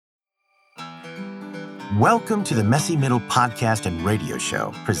Welcome to the Messy Middle podcast and radio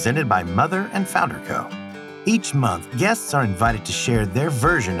show presented by Mother and Founder Co. Each month, guests are invited to share their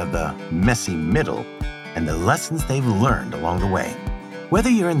version of the messy middle and the lessons they've learned along the way. Whether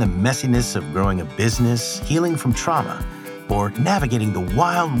you're in the messiness of growing a business, healing from trauma, or navigating the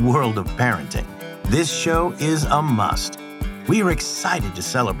wild world of parenting, this show is a must. We are excited to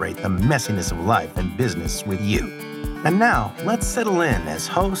celebrate the messiness of life and business with you. And now, let's settle in as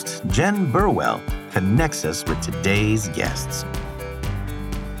host Jen Burwell connects us with today's guests.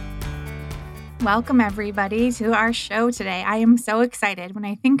 Welcome, everybody, to our show today. I am so excited. When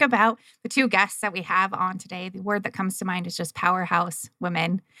I think about the two guests that we have on today, the word that comes to mind is just powerhouse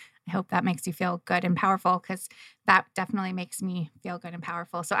women. I hope that makes you feel good and powerful, because that definitely makes me feel good and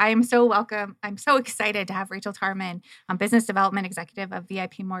powerful. So I am so welcome. I'm so excited to have Rachel Tarman, Business Development Executive of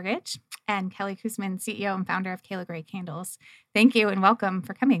VIP Mortgage, and Kelly Kussman, CEO and founder of Cayla Gray Candles. Thank you and welcome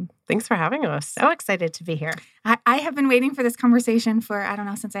for coming. Thanks for having us. So excited to be here. I have been waiting for this conversation for,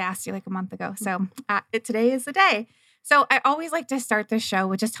 since I asked you like a month ago. So today is the day. So I always like to start the show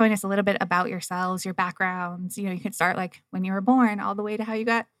with just telling us a little bit about yourselves, your backgrounds. You could start like when you were born all the way to how you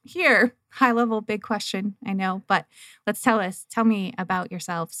got here. High level, big question, I know, but tell me about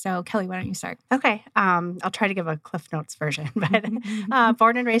yourself. So Kelly, why don't you start? Okay. I'll try to give a Cliff Notes version, but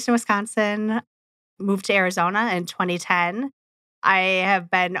born and raised in Wisconsin, moved to Arizona in 2010. I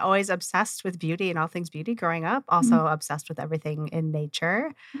have been always obsessed with beauty and all things beauty growing up, also obsessed with everything in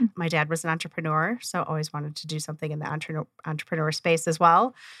nature. My dad was an entrepreneur, so always wanted to do something in the entrepreneur space as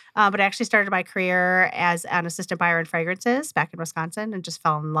well. But I actually started my career as an assistant buyer in fragrances back in Wisconsin and just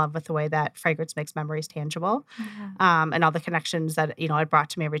fell in love with the way that fragrance makes memories tangible. And all the connections that, it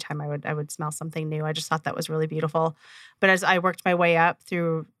brought to me every time I would smell something new. I just thought that was really beautiful. But as I worked my way up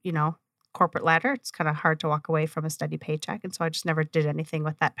through, corporate ladder, it's kind of hard to walk away from a steady paycheck. And so I just never did anything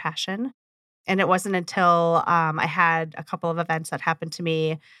with that passion. And it wasn't until I had a couple of events that happened to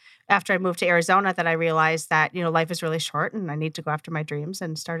me after I moved to Arizona that I realized that, life is really short and I need to go after my dreams,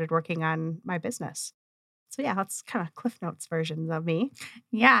 and started working on my business. So yeah, that's kind of Cliff Notes versions of me.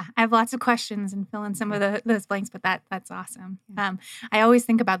 Yeah, I have lots of questions and fill in some of those blanks, but that's awesome. I always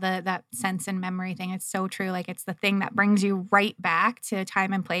think about that sense and memory thing. It's so true. Like, it's the thing that brings you right back to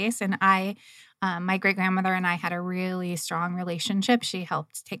time and place. And my great-grandmother and I had a really strong relationship. She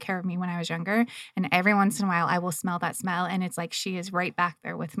helped take care of me when I was younger. And every once in a while, I will smell that smell. And it's like she is right back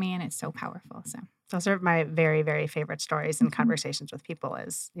there with me. And it's so powerful. So those are my very, very favorite stories and conversations with people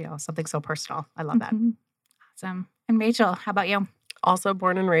is, something so personal. I love that. Awesome. And Rachel, how about you? Also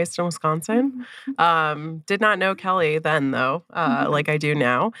born and raised in Wisconsin. Did not know Kelly then, though, like I do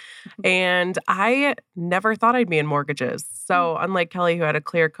now. And I never thought I'd be in mortgages. So unlike Kelly, who had a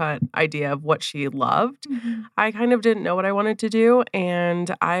clear-cut idea of what she loved, I kind of didn't know what I wanted to do.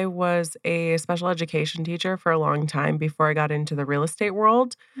 And I was a special education teacher for a long time before I got into the real estate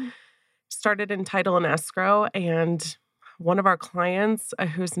world. Started in title and escrow, and one of our clients,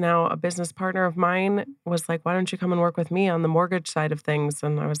 who's now a business partner of mine, was like, why don't you come and work with me on the mortgage side of things?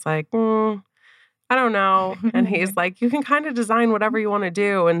 And I was like, I don't know. And he's like, you can kind of design whatever you want to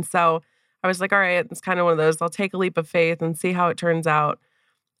do. And so I was like, all right, it's kind of one of those, I'll take a leap of faith and see how it turns out.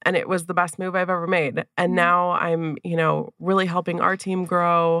 And it was the best move I've ever made. And now I'm, really helping our team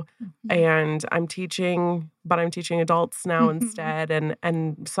grow, and I'm teaching adults now instead.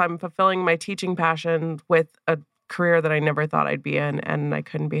 And so I'm fulfilling my teaching passion with a career that I never thought I'd be in, and I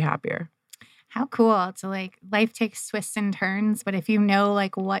couldn't be happier. How cool. So like life takes twists and turns, but if you know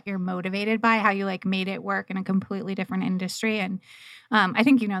like what you're motivated by, how you like made it work in a completely different industry. And I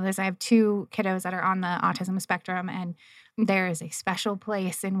think you know this, I have two kiddos that are on the autism spectrum, and there is a special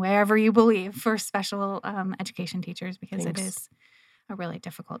place in wherever you believe for special education teachers, because It is a really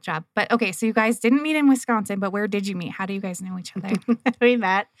difficult job. But okay, so you guys didn't meet in Wisconsin, but where did you meet? How do you guys know each other? We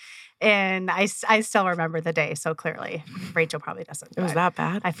met, and I still remember the day so clearly. Rachel probably doesn't. It was that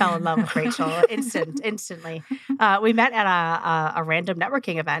bad? I fell in love with Rachel instantly. We met at a random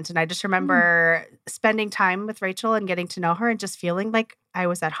networking event, and I just remember spending time with Rachel and getting to know her and just feeling like I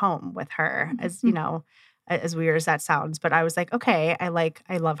was at home with her, as weird as that sounds. But I was like, okay, I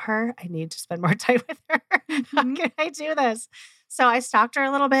love her. I need to spend more time with her. How can I do this? So I stalked her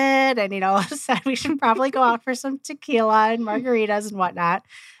a little bit and, said we should probably go out for some tequila and margaritas and whatnot.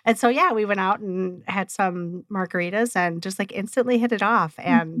 And so, yeah, we went out and had some margaritas and just like instantly hit it off.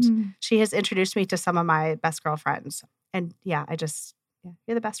 And she has introduced me to some of my best girlfriends. And yeah,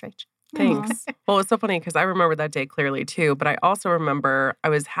 you're the best, Rach. Thanks. Well, it's so funny because I remember that day clearly too. But I also remember I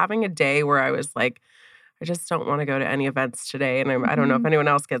was having a day where I was like, I just don't want to go to any events today. And I don't know if anyone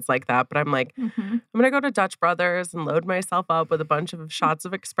else gets like that, but I'm like, I'm going to go to Dutch Brothers and load myself up with a bunch of shots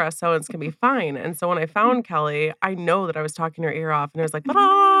of espresso and it's going to be fine. And so when I found Kelly, I know that I was talking her ear off and I was like,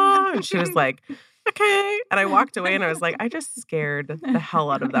 "Ta-da!" And she was like, okay. And I walked away and I was like, I just scared the hell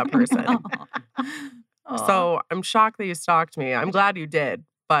out of that person. So I'm shocked that you stalked me. I'm glad you did.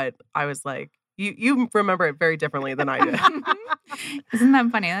 But I was like, you remember it very differently than I did. Isn't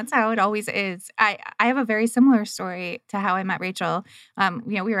that funny? That's how it always is. I have a very similar story to how I met Rachel.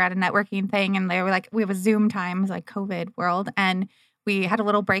 We were at a networking thing and they were like, we have a Zoom time, it was like COVID world. And we had a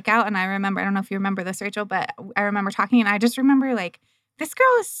little breakout. And I remember, I don't know if you remember this, Rachel, but I remember talking and I just remember like, this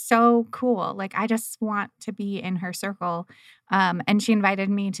girl is so cool. Like, I just want to be in her circle. And she invited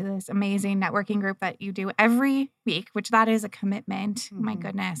me to this amazing networking group that you do every week, which that is a commitment. My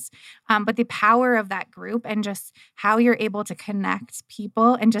goodness. But the power of that group and just how you're able to connect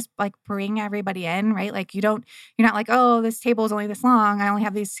people and just like bring everybody in, right? Like you're not like, oh, this table is only this long. I only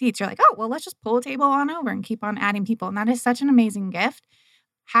have these seats. You're like, oh, well, let's just pull a table on over and keep on adding people. And that is such an amazing gift.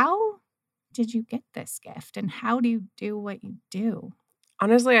 How did you get this gift and how do you do what you do?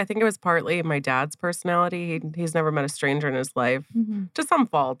 Honestly, I think it was partly my dad's personality. He's never met a stranger in his life, to some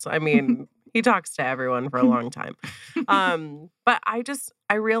fault. I mean, he talks to everyone for a long time. But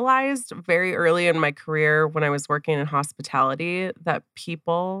I realized very early in my career when I was working in hospitality that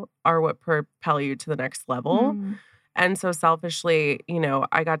people are what propel you to the next level. And so selfishly,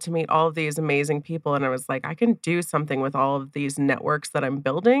 I got to meet all of these amazing people and I was like, I can do something with all of these networks that I'm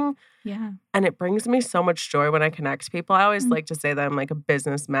building. Yeah. And it brings me so much joy when I connect people. I always like to say that I'm like a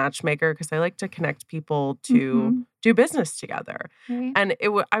business matchmaker because I like to connect people to do business together. Right. And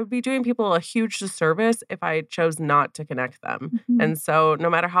I would be doing people a huge disservice if I chose not to connect them. And so no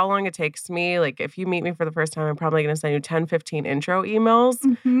matter how long it takes me, like if you meet me for the first time, I'm probably going to send you 10, 15 intro emails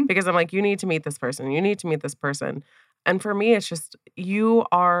because I'm like, you need to meet this person. You need to meet this person. And for me, it's just you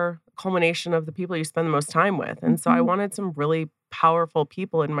are a culmination of the people you spend the most time with. And so I wanted some really powerful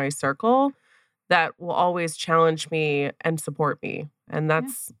people in my circle that will always challenge me and support me. And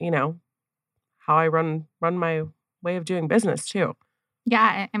that's, how I run my way of doing business too.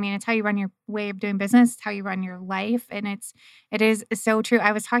 Yeah, I mean, it's how you run your way of doing business, it's how you run your life, and it is so true.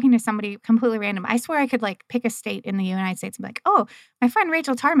 I was talking to somebody completely random. I swear I could like pick a state in the United States and be like, "Oh, my friend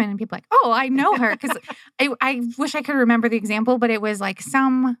Rachel Tarman," and people like, "Oh, I know her," because I wish I could remember the example, but it was like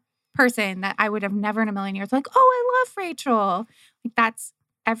some person that I would have never in a million years like, "Oh, I love Rachel." Like that's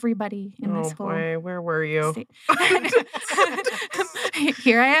everybody in this whole. Oh boy, where were you?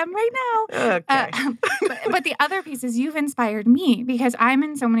 Here I am right now. Okay. But the other piece is you've inspired me because I'm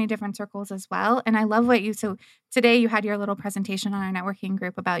in so many different circles as well. And I love so today you had your little presentation on our networking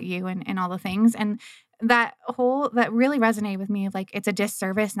group about you and all the things. And that really resonated with me. Like it's a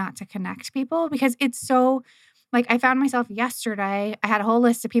disservice not to connect people because it's so like I found myself yesterday, I had a whole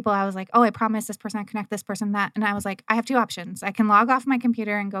list of people. I was like, oh, I promised this person I'd connect this person, that. And I was like, I have two options. I can log off my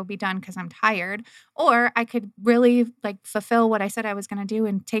computer and go be done because I'm tired. Or I could really like fulfill what I said I was going to do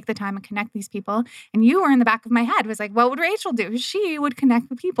and take the time and connect these people. And you were in the back of my head was like, what would Rachel do? She would connect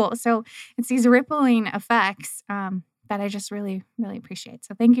with people. So it's these rippling effects that I just really, really appreciate.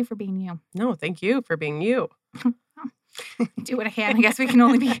 So thank you for being you. No, thank you for being you. Do what I can. I guess we can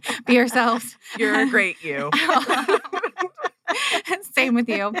only be ourselves. You're a great you. Same with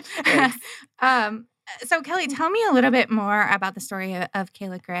you. So Kelly, tell me a little bit more about the story of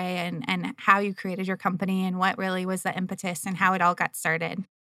Cayla Gray and how you created your company and what really was the impetus and how it all got started.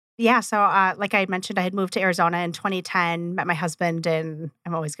 Yeah. So like I mentioned, I had moved to Arizona in 2010, met my husband in,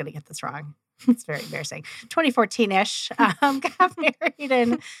 I'm always going to get this wrong. It's very embarrassing. 2014-ish, got married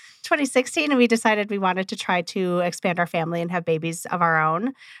in 2016, and we decided we wanted to try to expand our family and have babies of our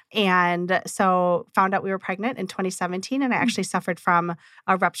own. And so found out we were pregnant in 2017, and I actually suffered from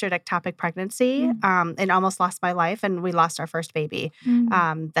a ruptured ectopic pregnancy and almost lost my life, and we lost our first baby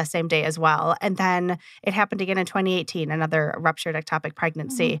the same day as well. And then it happened again in 2018, another ruptured ectopic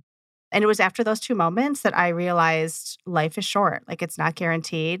pregnancy. And it was after those two moments that I realized life is short. Like it's not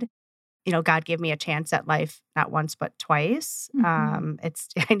guaranteed. God gave me a chance at life, not once, but twice. I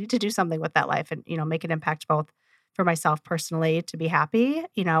need to do something with that life and, make an impact both for myself personally to be happy,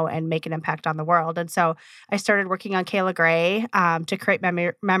 and make an impact on the world. And so I started working on Cayla Gray to create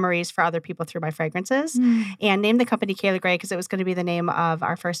memories for other people through my fragrances and named the company Cayla Gray because it was going to be the name of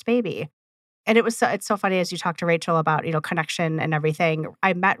our first baby. And it's so funny as you talk to Rachel about, connection and everything.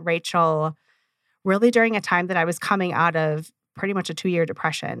 I met Rachel really during a time that I was coming out of pretty much a 2-year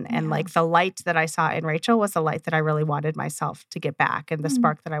depression. And like the light that I saw in Rachel was the light that I really wanted myself to get back and the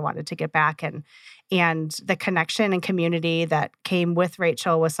spark that I wanted to get back. And the connection and community that came with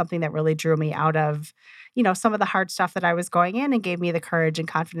Rachel was something that really drew me out of, some of the hard stuff that I was going in and gave me the courage and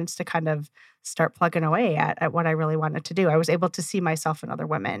confidence to kind of start plugging away at what I really wanted to do. I was able to see myself in other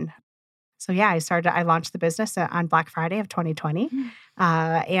women. So yeah, I launched the business on Black Friday of 2020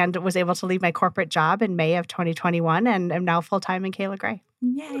 and was able to leave my corporate job in May of 2021 and am now full-time in Cayla Gray.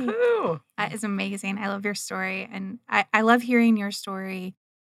 Yay. Woohoo. That is amazing. I love your story. And I love hearing your story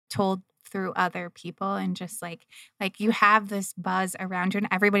told through other people and just like you have this buzz around you and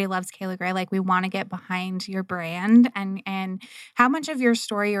everybody loves Cayla Gray. Like we want to get behind your brand and how much of your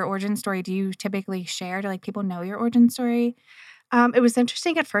story, your origin story do you typically share? Do like people know your origin story? It was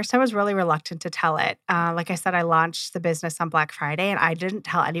interesting. At first, I was really reluctant to tell it. Like I said, I launched the business on Black Friday and I didn't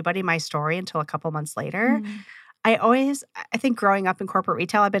tell anybody my story until a couple months later. I think growing up in corporate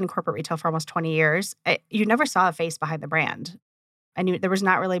retail, I've been in corporate retail for almost 20 years. You never saw a face behind the brand. There was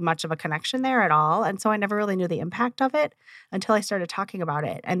not really much of a connection there at all. And so I never really knew the impact of it until I started talking about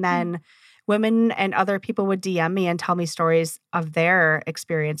it. And then women and other people would DM me and tell me stories of their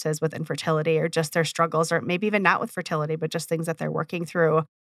experiences with infertility or just their struggles, or maybe even not with fertility, but just things that they're working through,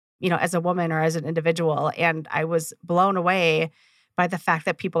 as a woman or as an individual. And I was blown away by the fact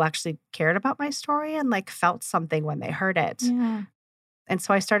that people actually cared about my story and like felt something when they heard it. Yeah. And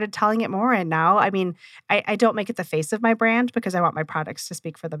so I started telling it more. And now, I don't make it the face of my brand because I want my products to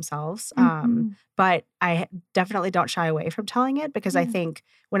speak for themselves. But I definitely don't shy away from telling it because I think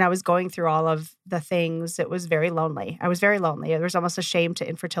when I was going through all of the things, it was very lonely. I was very lonely. There was almost a shame to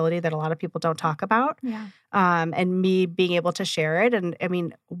infertility that a lot of people don't talk about. Yeah. And me being able to share it. And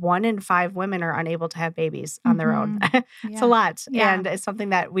 1 in 5 women are unable to have babies on their own. It's a lot. Yeah. And it's something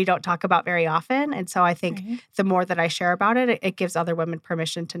that we don't talk about very often. And so I think the more that I share about it, it gives other women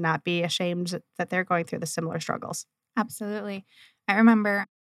permission to not be ashamed that they're going through the similar struggles. Absolutely. I remember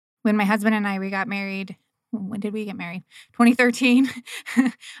when my husband and we got married. When did we get married? 2013.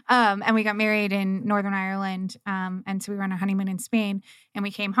 And we got married in Northern Ireland. And so we were on a honeymoon in Spain and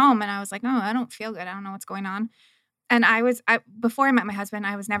we came home and I was like, no, I don't feel good. I don't know what's going on. And before I met my husband,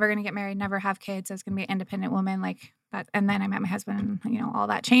 I was never going to get married, never have kids. I was going to be an independent woman like that. And then I met my husband and, all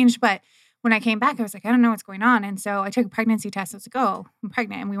that changed. But when I came back, I was like, I don't know what's going on. And so I took a pregnancy test. I was like, oh, I'm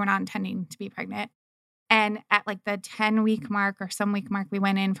pregnant. And we were not intending to be pregnant. And at like the 10-week mark or some week mark, we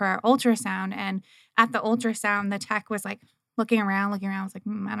went in for our ultrasound. And at the ultrasound, the tech was like looking around. I was like,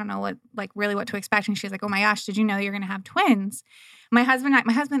 I don't know what to expect. And she's like, oh my gosh, did you know you're going to have twins? My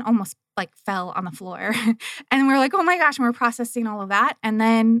husband almost like fell on the floor. And we're like, oh my gosh, and we're processing all of that. And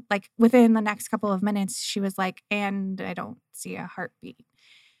then like within the next couple of minutes, she was like, and I don't see a heartbeat.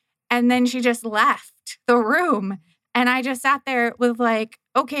 And then she just left the room. And I just sat there with like,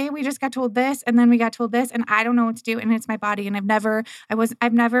 okay, we just got told this, and then we got told this, and I don't know what to do, and it's my body. And I've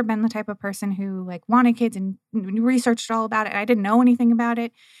never been the type of person who like wanted kids and researched all about it. I didn't know anything about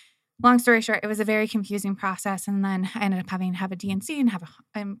it. Long story short, it was a very confusing process. And then I ended up having to have a DNC and have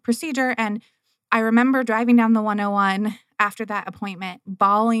a procedure. And I remember driving down the 101 after that appointment,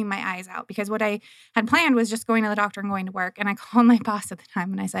 bawling my eyes out because what I had planned was just going to the doctor and going to work. And I called my boss at the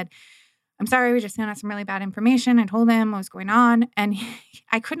time and I said, I'm sorry, we just found out some really bad information. I told him what was going on and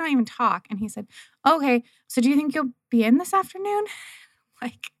I could not even talk. And he said, okay, so do you think you'll be in this afternoon?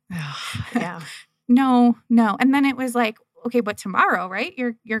 Like, Yeah. No. And then it was like, okay, but tomorrow, right?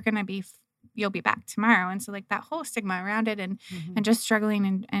 You'll be back tomorrow. And so like that whole stigma around it and just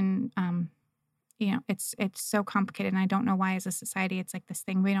struggling and it's so complicated. And I don't know why as a society, it's like this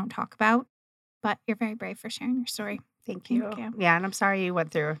thing we don't talk about, but you're very brave for sharing your story. Thank you. Yeah. And I'm sorry you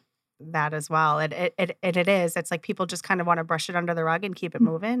went through that as well. It is. It's like people just kind of want to brush it under the rug and keep it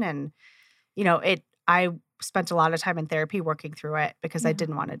moving. And, I spent a lot of time in therapy working through it because I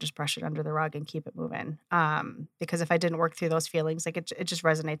didn't want to just brush it under the rug and keep it moving. Because if I didn't work through those feelings, like it just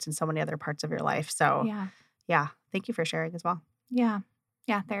resonates in so many other parts of your life. So yeah. Thank you for sharing as well. Yeah.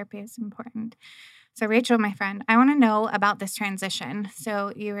 Yeah. Therapy is important. So Rachel, my friend, I want to know about this transition.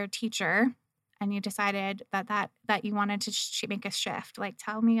 So you were a teacher and you decided that you wanted to make a shift. Like,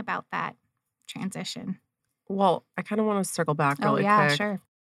 tell me about that transition. Well, I kind of want to circle back really quick. Sure.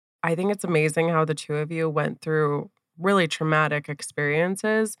 I think it's amazing how the two of you went through really traumatic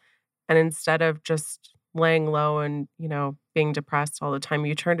experiences. And instead of just laying low and, being depressed all the time,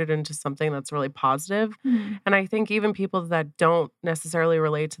 you turned it into something that's really positive. And I think even people that don't necessarily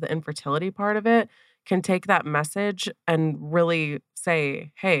relate to the infertility part of it can take that message and really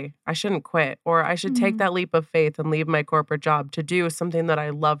say, hey, I shouldn't quit, or I should take that leap of faith and leave my corporate job to do something that I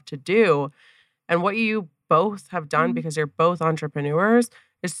love to do. And what you both have done, because you're both entrepreneurs,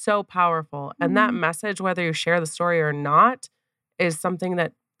 is so powerful. And that message, whether you share the story or not, is something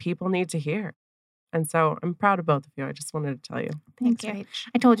that people need to hear. And so I'm proud of both of you. I just wanted to tell you. Thank Thanks, you. Rach.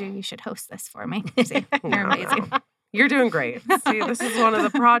 I told you should host this for me. See, you're amazing. No. You're doing great. See, this is one of the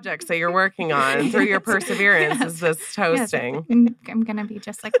projects that you're working on through your perseverance is this hosting. I'm going to be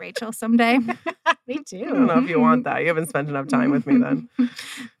just like Rachel someday. Me I don't too. know if you want that. You haven't spent enough time with me then.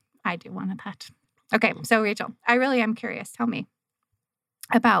 I do want that. Okay, so Rachel, I really am curious. Tell me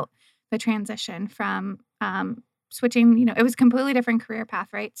about the transition from switching, it was a completely different career path,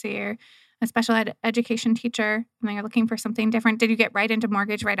 right? So you're a special education teacher and then you're looking for something different. Did you get right into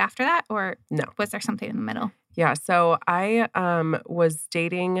mortgage right after that? Or No. was there something in the middle? Yeah. So I was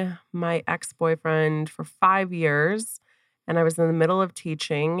dating my ex-boyfriend for 5 years and I was in the middle of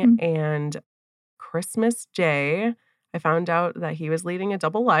teaching and Christmas Day, I found out that he was leading a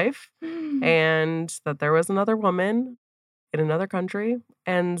double life and that there was another woman in another country.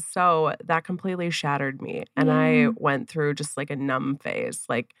 And so that completely shattered me. And I went through just like a numb phase,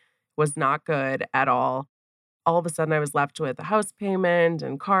 like was not good at all. All of a sudden I was left with a house payment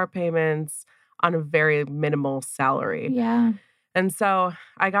and car payments on a very minimal salary. Yeah. And so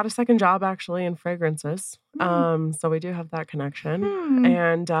I got a second job actually in fragrances. So we do have that connection.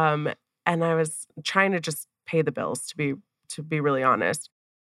 And I was trying to just pay the bills to be really honest.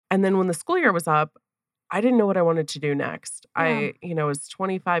 And then when the school year was up, I didn't know what I wanted to do next. I was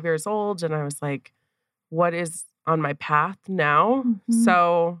 25 years old and I was like, what is on my path now?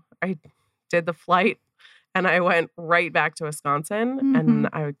 So I did the flight and I went right back to Wisconsin and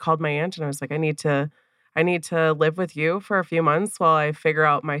I called my aunt and I was like, I need to live with you for a few months while I figure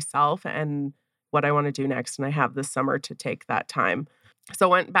out myself and what I want to do next. And I have this summer to take that time. So I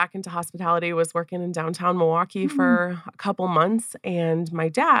went back into hospitality, was working in downtown Milwaukee for a couple months. And my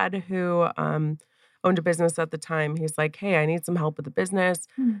dad, who owned a business at the time, he's like, hey, I need some help with the business.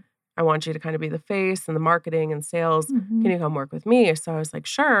 I want you to kind of be the face and the marketing and sales. Can you come work with me? So I was like,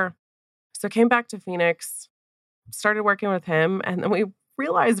 sure. So came back to Phoenix, started working with him. And then we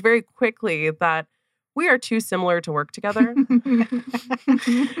realized very quickly that we are too similar to work together.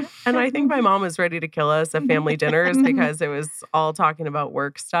 And I think my mom was ready to kill us at family dinners because it was all talking about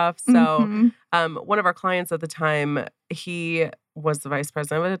work stuff. So one of our clients at the time, he was the vice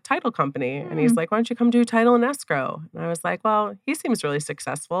president of a title company. And he's like, why don't you come do title and escrow? And I was like, well, he seems really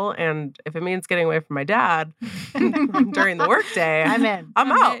successful. And if it means getting away from my dad during the workday, I'm in.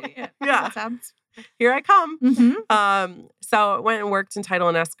 I'm I'm out. in. Yeah. That sounds... Here I come. So I went and worked in title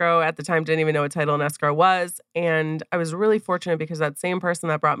and escrow. At the time, didn't even know what title and escrow was. And I was really fortunate because that same person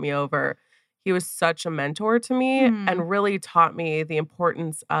that brought me over, he was such a mentor to me and really taught me the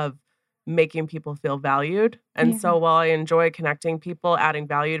importance of making people feel valued. And so while I enjoy connecting people, adding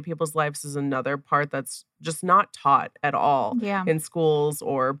value to people's lives is another part that's just not taught at all in schools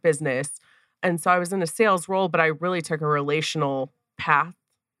or business. And so I was in a sales role, but I really took a relational path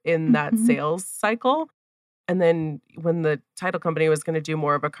in that sales cycle. And then when the title company was going to do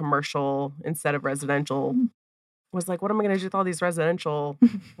more of a commercial instead of residential, was like, what am I going to do with all these residential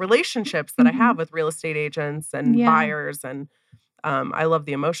relationships that I have with real estate agents and buyers? And I love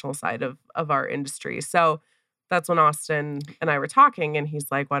the emotional side of our industry. So that's when Austin and I were talking and he's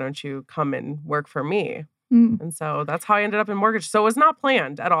like, why don't you come and work for me? And so that's how I ended up in mortgage. So it was not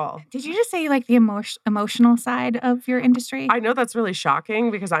planned at all. Did you just say you like the emotional side of your industry? I know that's really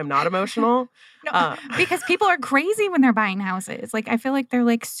shocking because I'm not emotional. No, because people are crazy when they're buying houses. Like, I feel like they're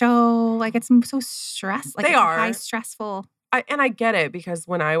like so, like it's so stressed. Like they it's are. A high stressful. And I get it because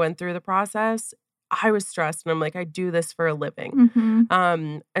when I went through the process, I was stressed and I'm like, I do this for a living.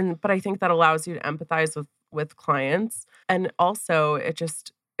 But I think that allows you to empathize with clients. And also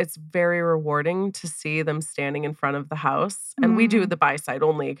it's very rewarding to see them standing in front of the house. And we do the buy side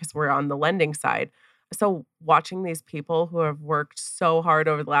only because we're on the lending side. So watching these people who have worked so hard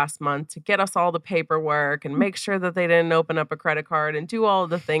over the last month to get us all the paperwork and make sure that they didn't open up a credit card and do all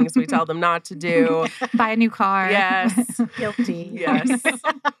the things we tell them not to do. Buy a new car. Yes. Guilty. Yes.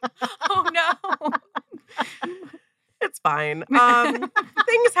 Oh, no. It's fine.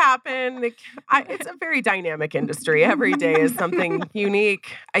 Things happen. It's a very dynamic industry. Every day is something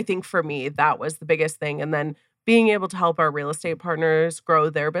unique. I think for me, that was the biggest thing. And then being able to help our real estate partners grow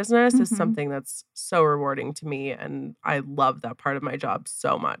their business is something that's so rewarding to me. And I love that part of my job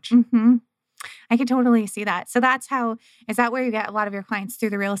so much. I could totally see that. So is that where you get a lot of your clients through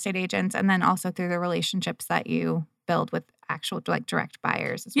the real estate agents and then also through the relationships that you build with actual like direct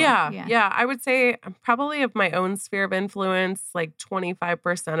buyers as well? Yeah. I would say probably of my own sphere of influence, like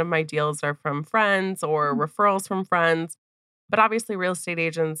 25% of my deals are from friends or referrals from friends. But obviously real estate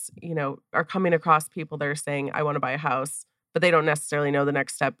agents, are coming across people that are saying, I want to buy a house, but they don't necessarily know the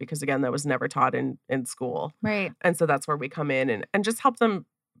next step because again, that was never taught in school. Right. And so that's where we come in and just help them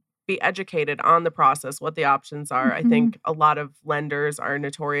be educated on the process, what the options are. I think a lot of lenders are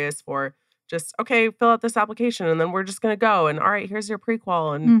notorious for just, okay, fill out this application and then we're just going to go. And all right, here's your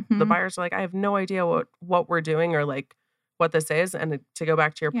pre-qual. And the buyers are like, I have no idea what we're doing or like what this is. And to go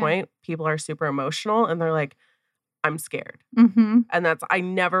back to your point, people are super emotional and they're like, I'm scared. And I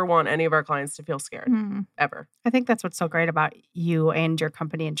never want any of our clients to feel scared ever. I think that's what's so great about you and your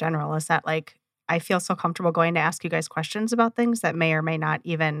company in general is that like, I feel so comfortable going to ask you guys questions about things that may or may not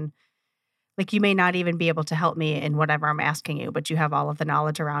even, like you may not even be able to help me in whatever I'm asking you, but you have all of the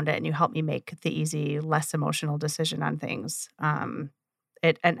knowledge around it and you help me make the easy, less emotional decision on things. And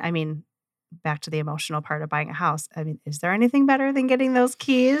I mean, back to the emotional part of buying a house. I mean, is there anything better than getting those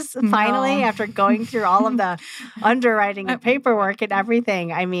keys finally after going through all of the underwriting and paperwork and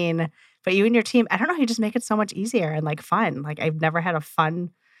everything? I mean, but you and your team, I don't know, you just make it so much easier and like fun. Like I've never had a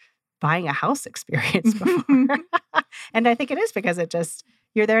fun buying a house experience before. And I think it is because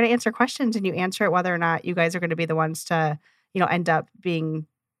you're there to answer questions and you answer it whether or not you guys are going to be the ones to, end up being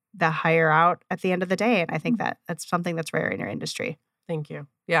the hire out at the end of the day. And I think that's something that's rare in your industry. Thank you.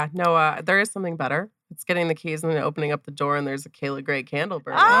 Yeah, no, there is something better. It's getting the keys and then opening up the door and there's a Cayla Gray candle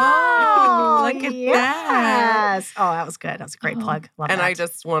burning. Oh, look at yes. Oh, that was good. That was a great plug. Love and that. I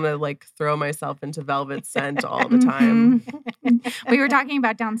just want to like throw myself into velvet scent all the time. We were talking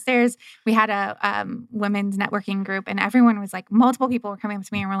about downstairs. We had a women's networking group and everyone was like, multiple people were coming up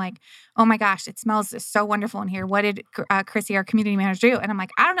to me and were like, oh my gosh, it smells so wonderful in here. What did Chrissy, our community manager, do? And I'm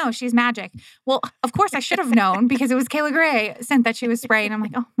like, I don't know. She's magic. Well, of course I should have known because it was Cayla Gray scent that she was spraying. I'm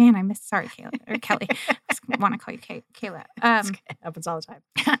like, oh man, sorry, Cayla or Kelly. I just want to call you Cayla. It happens all the time.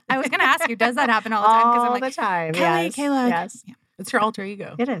 I was going to ask you, does that happen all the time? All the time. Kelly, Yes. Cayla. Yes. Yeah. It's your alter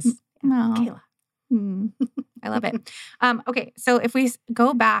ego. It is. No. Cayla. I love it. Okay, so if we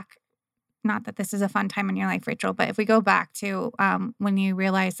go back, not that this is a fun time in your life, Rachel, but if we go back to when you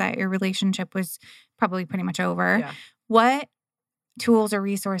realized that your relationship was probably pretty much over, what tools or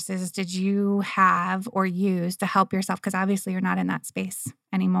resources did you have or use to help yourself? Because obviously you're not in that space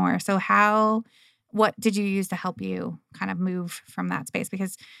anymore. So what did you use to help you kind of move from that space?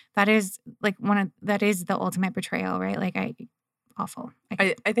 Because that is like that is the ultimate betrayal, right? Like awful.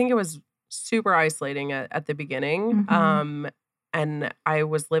 I think it was super isolating at the beginning. And I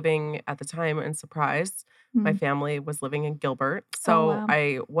was living at the time in Surprise. My family was living in Gilbert. So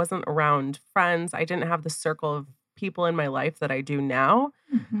I wasn't around friends. I didn't have the circle of people in my life that I do now.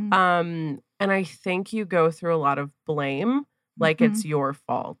 And I think you go through a lot of blame, like it's your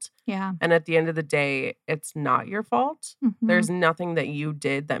fault. Yeah. And at the end of the day, it's not your fault. There's nothing that you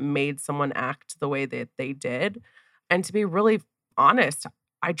did that made someone act the way that they did. And to be really honest,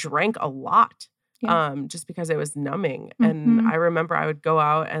 I drank a lot. Just because it was numbing. And I remember I would go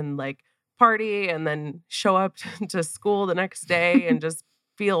out and like party and then show up to school the next day and just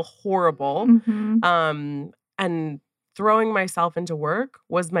feel horrible. And throwing myself into work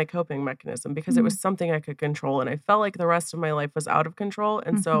was my coping mechanism because it was something I could control. And I felt like the rest of my life was out of control.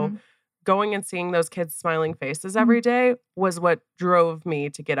 And so going and seeing those kids' smiling faces every day was what drove me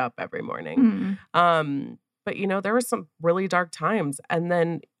to get up every morning. But, there were some really dark times. And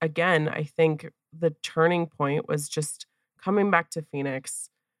then again, I think the turning point was just coming back to Phoenix,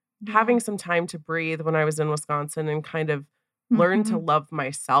 having some time to breathe when I was in Wisconsin and kind of learn to love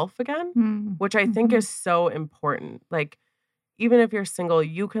myself again, which I think is so important. Like, even if you're single,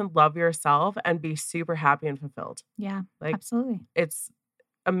 you can love yourself and be super happy and fulfilled. Yeah, like, absolutely. It's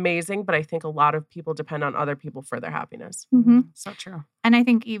amazing, but I think a lot of people depend on other people for their happiness. So true. And I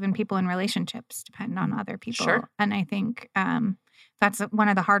think even people in relationships depend on other people. Sure. And I think that's one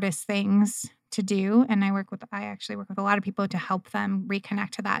of the hardest things to do. And I actually work with a lot of people to help them reconnect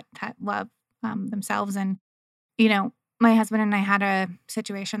to that love themselves. And, my husband and I had a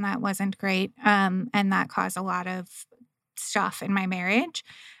situation that wasn't great. And that caused a lot of stuff in my marriage.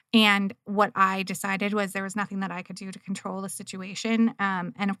 And what I decided was there was nothing that I could do to control the situation.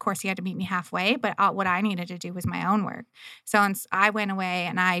 And of course, he had to meet me halfway. But what I needed to do was my own work. So I went away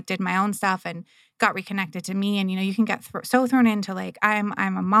and I did my own stuff and got reconnected to me. And, you can get so thrown into like, I'm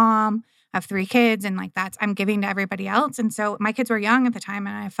a mom, I have 3 kids, and like I'm giving to everybody else. And so my kids were young at the time.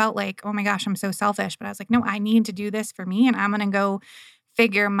 And I felt like, oh my gosh, I'm so selfish. But I was like, no, I need to do this for me. And I'm going to go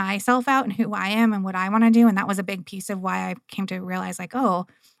figure myself out and who I am and what I want to do. And that was a big piece of why I came to realize like, oh,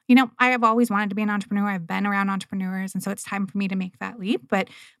 I have always wanted to be an entrepreneur. I've been around entrepreneurs. And so it's time for me to make that leap. But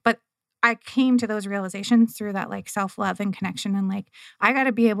I came to those realizations through that like self-love and connection. And like, I got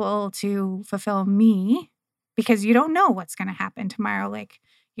to be able to fulfill me because you don't know what's going to happen tomorrow. Like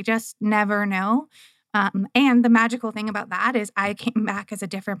you just never know. And the magical thing about that is I came back as a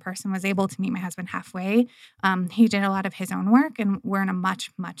different person, was able to meet my husband halfway. He did a lot of his own work, and we're in a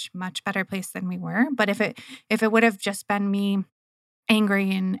much, much, much better place than we were. But if it would have just been me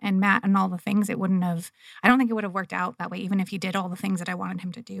angry and mad and all the things, I don't think it would have worked out that way, even if he did all the things that I wanted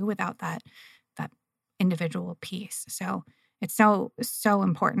him to do without that individual piece. So it's so, so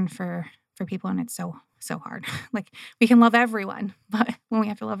important for people, and it's so, so hard. Like, we can love everyone, but when we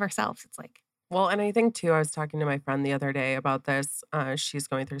have to love ourselves, it's like, Well, and I think too, I was talking to my friend the other day about this. She's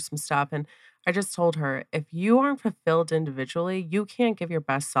going through some stuff, and I just told her, if you aren't fulfilled individually, you can't give your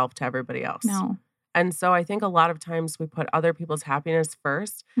best self to everybody else. no. And so I think a lot of times we put other people's happiness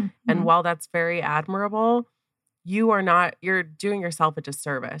first. And Mhm. while that's very admirable, you're doing yourself a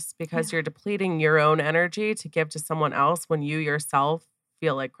disservice because you're depleting your own energy to give to someone else when you yourself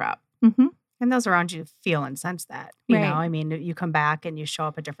feel like crap. Mhm. And those around you feel and sense that, you know, Right. I mean, you come back and you show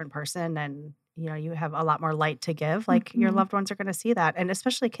up a different person and, you know, you have a lot more light to give. Like your Mhm. loved ones are going to see that. And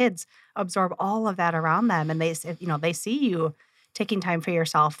especially kids absorb all of that around them. And they see you taking time for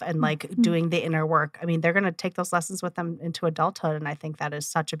yourself and like Mhm. doing the inner work. I mean, they're going to take those lessons with them into adulthood. And I think that is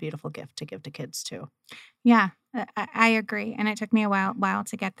such a beautiful gift to give to kids too. Yeah, I agree. And it took me a while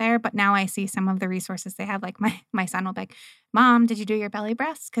to get there, but now I see some of the resources they have. Like my son will be like, "Mom, did you do your belly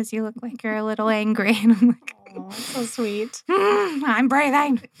breaths? Because you look like you're a little angry." And I'm like, Oh, that's so sweet. I'm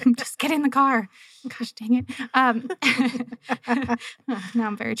breathing. Just get in the car. Gosh dang it. Now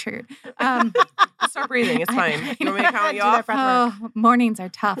I'm very triggered. Start breathing. It's fine. I You want me to count you Do that off? breath work. Oh, mornings are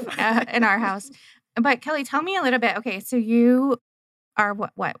tough in our house. But Kelly, tell me a little bit. Okay, so you are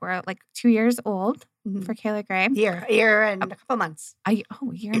what? We're like 2 years old Mhm. for Cayla Gray. Year and a couple months. A year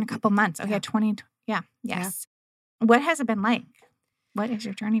and a couple months. Oh, yeah, Yeah. 20. Yeah, Yeah. yes. What has it been like? What has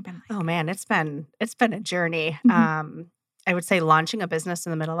your journey been like? Oh man, it's been a journey. Mhm. I would say launching a business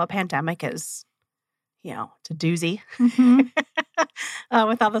in the middle of a pandemic is, you know, it's a doozy. Mhm.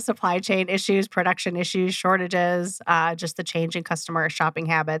 With all the supply chain issues, production issues, shortages, just the change in customer shopping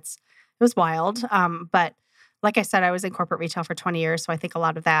habits. It was wild. But like I said, I was in corporate retail for 20 years. So I think a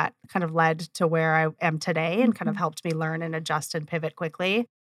lot of that kind of led to where I am today and kind of Mhm. helped me learn and adjust and pivot quickly.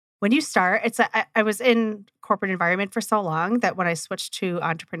 When you start, I was in corporate environment for so long that when I switched to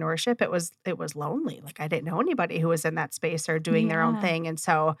entrepreneurship, it was lonely. Like I didn't know anybody who was in that space or doing their own Yeah. thing. And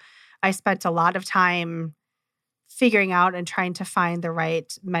so I spent a lot of time figuring out and trying to find the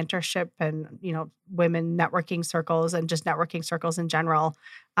right mentorship and, you know, women networking circles and just networking circles in general.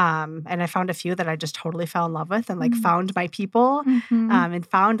 And I found a few that I just totally fell in love with and like Mm. found my people, Mhm. and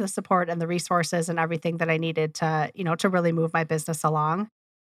found the support and the resources and everything that I needed to, you know, to really move my business along.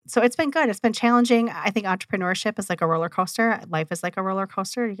 So it's been good. It's been challenging. I think entrepreneurship is like a roller coaster. Life is like a roller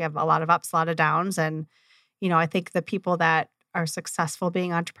coaster. You have a lot of ups, a lot of downs. And, you know, I think the people that are successful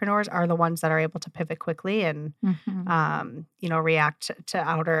being entrepreneurs are the ones that are able to pivot quickly and, Mhm. you know, react to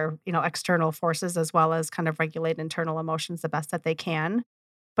outer, you know, external forces as well as kind of regulate internal emotions the best that they can.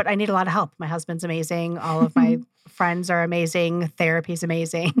 But I need a lot of help. My husband's amazing. All of my friends are amazing. Therapy's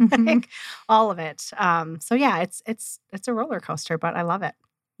amazing. Mhm. Like all of it. So yeah, it's a roller coaster, but I love it.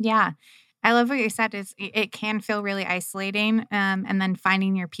 Yeah. I love what you said is it can feel really isolating, and then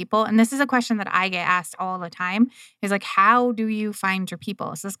finding your people. And this is a question that I get asked all the time is like, how do you find your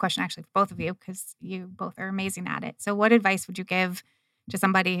people? So this question actually for both of you, because you both are amazing at it. So what advice would you give to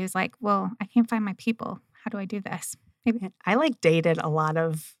somebody who's like, well, I can't find my people. How do I do this? Maybe. I like dated a lot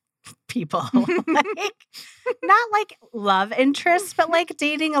of people. Like not like love interests, but like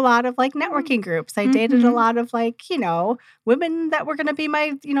dating a lot of like networking groups. I dated a Mhm. lot of like, you know, women that were going to be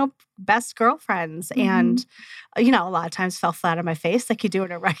my, you know, best girlfriends. And, you know, a lot of times fell flat on my face like you do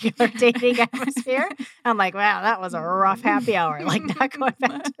in a regular dating atmosphere. I'm like, wow, that was a rough happy hour. Like not going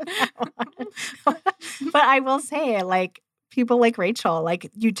back to that one. But I will say, like, people like Rachel, like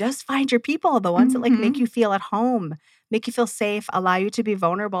you just find your people, the ones that like make Mhm. you feel at home, make you feel safe, allow you to be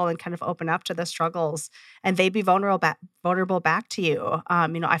vulnerable and kind of open up to the struggles, and they be vulnerable back to you.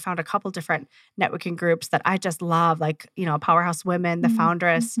 You know, I found a couple different networking groups that I just love, like, you know, Powerhouse Women, the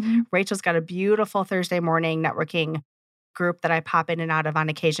Foundress. Mhm. Rachel's got a beautiful Thursday morning networking group that I pop in and out of on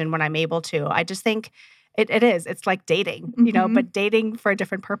occasion when I'm able to. I just think it's like dating, you know, Mhm. but dating for a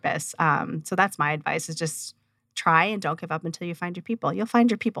different purpose. So that's my advice is just try and don't give up until you find your people. You'll find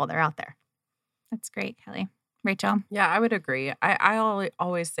your people. They're out there. That's great, Kelly. Rachel. Yeah, I would agree.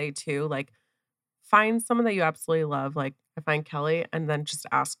 Always say too, like, find someone that you absolutely love. Like, I find Kelly and then just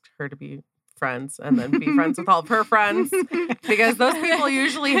ask her to be friends and then be friends with all of her friends because those people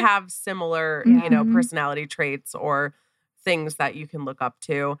usually have similar, Yeah. you know, Mhm. personality traits or things that you can look up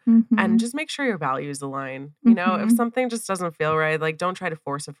to, Mm-hmm. and just make sure your values align. You know, if something just doesn't feel right, like don't try to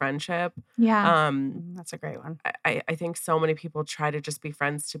force a friendship. Yeah. That's a great one. I think so many people try to just be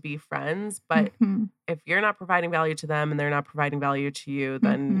friends to be friends, but Mm-hmm. if you're not providing value to them and they're not providing value to you,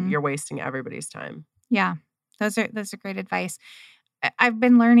 then you're wasting everybody's time. Yeah. Those are great advice. I've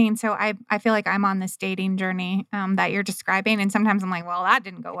been learning, so I feel like I'm on this dating journey that you're describing, and sometimes I'm like, well, that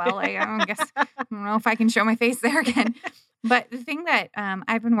didn't go well. I don't know if I can show my face there again. But the thing that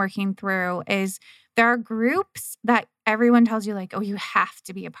I've been working through is there are groups that everyone tells you like, oh, you have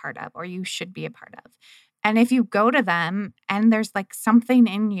to be a part of, or you should be a part of. And if you go to them and there's like something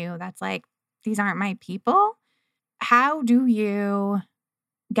in you that's like, these aren't my people, how do you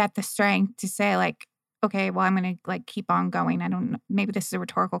get the strength to say like, okay, well, I'm going to like keep on going. I don't know. Maybe this is a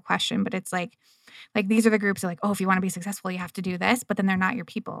rhetorical question, but it's like these are the groups that are like, oh, if you want to be successful, you have to do this, but then they're not your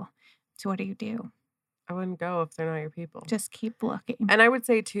people. So what do you do? I wouldn't go if they're not your people. Just keep looking. And I would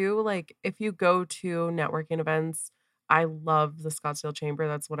say too, like if you go to networking events, I love the Scottsdale Chamber.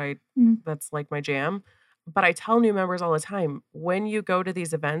 That's what that's like my jam. But I tell new members all the time, when you go to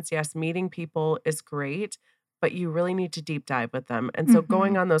these events, yes, meeting people is great, but you really need to deep dive with them. And so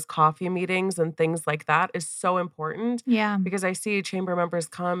going on those coffee meetings and things like that is so important. Yeah. Because I see chamber members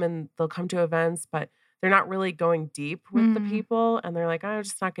come and they'll come to events, but they're not really going deep with the people. And they're like, I'm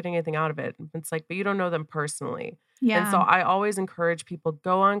just not getting anything out of it. It's like, but you don't know them personally. Yeah. And so I always encourage people,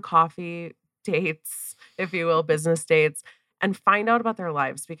 go on coffee dates, if you will, business dates, and find out about their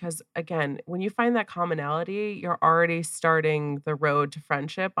lives. Because again, when you find that commonality, you're already starting the road to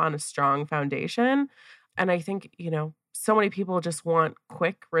friendship on a strong foundation. And I think, so many people just want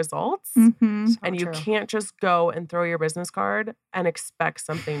quick results. Mm-hmm. And you can't just go and throw your business card and expect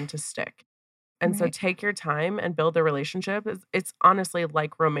something to stick. And so take your time and build a relationship. It's honestly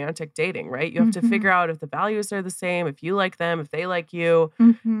like romantic dating, right? You have to figure out if the values are the same, if you like them, if they like you,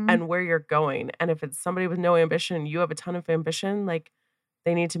 and where you're going. And if it's somebody with no ambition, you have a ton of ambition, like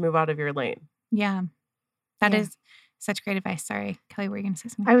they need to move out of your lane. Yeah. That is such great advice. Sorry, Kelly, were you going to say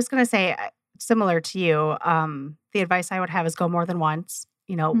something? I was going to say, similar to you, the advice I would have is go more than once.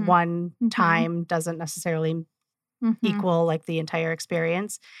 One time doesn't necessarily equal like the entire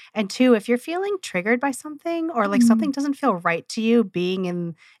experience. And two, if you're feeling triggered by something or like something doesn't feel right to you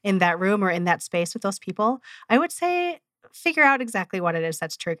being in that room or in that space with those people, I would say figure out exactly what it is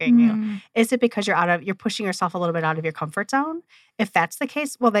that's triggering you. Is it because you're pushing yourself a little bit out of your comfort zone? If that's the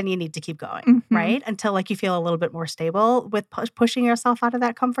case, well, then you need to keep going, right? Until like you feel a little bit more stable with pushing yourself out of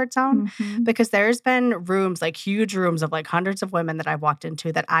that comfort zone. Because there's been rooms, like huge rooms of like hundreds of women that I've walked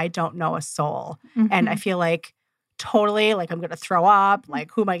into that I don't know a soul. And I feel like totally like I'm going to throw up.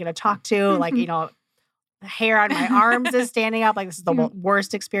 Like, who am I going to talk to? Like, the hair on my arms is standing up. Like, this is the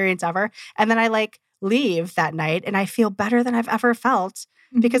worst experience ever. And then I like leave that night and I feel better than I've ever felt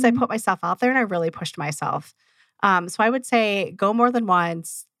because I put myself out there and I really pushed myself. So I would say go more than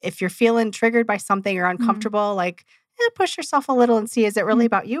once. If you're feeling triggered by something or uncomfortable, like push yourself a little and see, is it really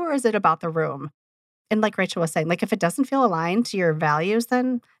about you or is it about the room? And like Rachel was saying, like if it doesn't feel aligned to your values,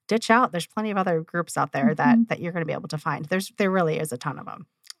 then ditch out. There's plenty of other groups out there that you're going to be able to find. There really is a ton of them.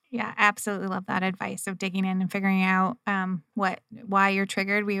 Yeah, absolutely love that advice of digging in and figuring out why you're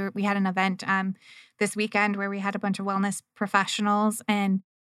triggered. We had an event this weekend where we had a bunch of wellness professionals, and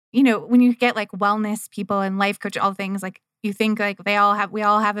when you get like wellness people and life coach, all things, like you think like we all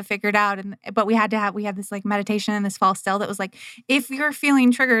have it figured out, but we had this like meditation and this fall still that was like, if you're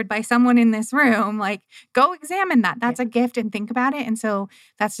feeling triggered by someone in this room, like go examine that. That's a gift and think about it. And so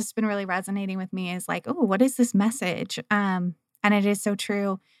that's just been really resonating with me is like, oh, what is this message? And it is so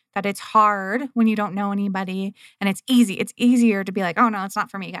true that it's hard when you don't know anybody, and it's easy. It's easier to be like, oh no, it's not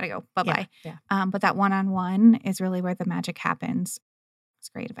for me. You got to go. Bye-bye. Yeah. But that one-on-one is really where the magic happens. It's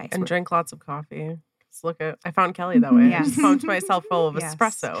great advice. And drink lots of coffee. I found Kelly that way. Yes. I just pumped myself full of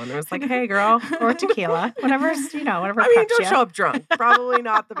espresso, and it was like, hey, girl. Or tequila. Whatever. I mean, don't show up drunk. Probably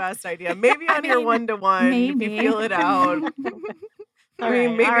not the best idea. Maybe on your one-to-one, if you feel it out.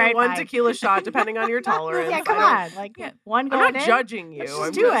 Maybe one tequila shot, depending on your tolerance. Yeah, come on. Like one going I'm not judging you.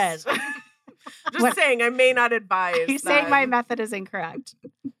 Let's do it. Just saying, I may not advise. Are you saying my method is incorrect?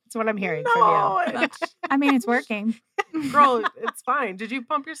 That's what I'm hearing from you. I mean, it's working. Girl, it's fine. Did you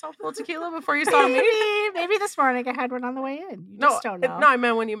pump yourself full of tequila before you saw me? Maybe this morning I had one on the way in. You just don't know. No, I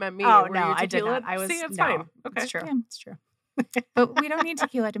meant when you met me. Oh, no, I did not. It's fine. Okay. It's true. Yeah. It's true. But we don't need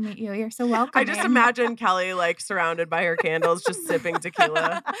tequila to meet you. You're so welcome. I just imagine Kelly like surrounded by her candles, just sipping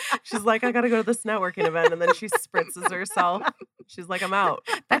tequila. She's like, I got to go to this networking event. And then she spritzes herself. She's like, I'm out.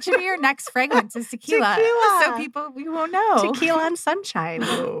 That should be your next fragrance is tequila. Tequila. So people, we won't know. Tequila and sunshine.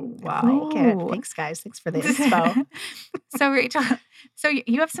 Oh, I wow. like it. Ooh. Thanks, guys. Thanks for the inspo. So Rachel, so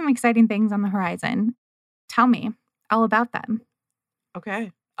you have some exciting things on the horizon. Tell me all about them.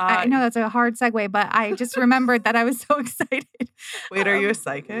 Okay. I know that's a hard segue, but I just remembered that I was so excited. Wait, are you a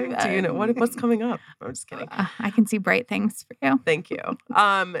psychic? Do you know what's coming up? I'm just kidding. I can see bright things for you. Thank you.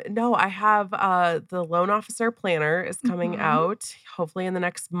 No, I have the loan officer planner is coming out hopefully in the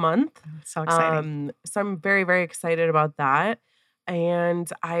next month. So exciting. So I'm very, very excited about that. And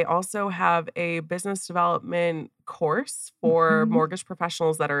I also have a business development course for mortgage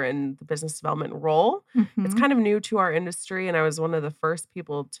professionals that are in the business development role. It's kind of new to our industry, and I was one of the first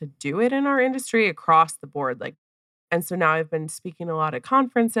people to do it in our industry across the board. And so now I've been speaking a lot at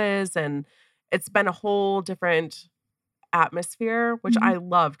conferences, and it's been a whole different atmosphere, which I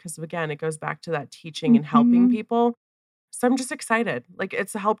love because, again, it goes back to that teaching and helping people. So I'm just excited.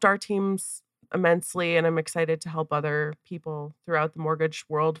 It's helped our teams immensely, and I'm excited to help other people throughout the mortgage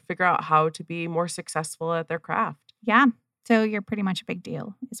world figure out how to be more successful at their craft. Yeah. So you're pretty much a big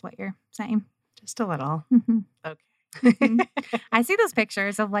deal is what you're saying. Just a little. Okay. I see those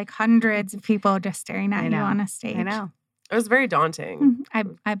pictures of hundreds of people just staring at you on a stage. I know. It was very daunting.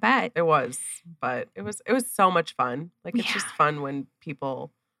 I bet. It was, but it was so much fun. It's just fun when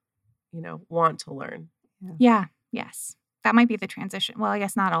people, want to learn. Yeah. Yes. That might be the transition. Well, I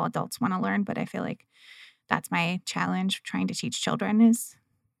guess not all adults want to learn, but I feel like that's my challenge trying to teach children is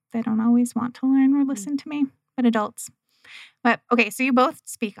they don't always want to learn or listen to me, but adults. But okay, so you both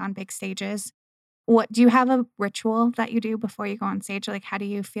speak on big stages. What do you have a ritual that you do before you go on stage? How do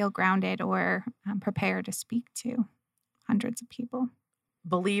you feel grounded or prepare to speak to hundreds of people?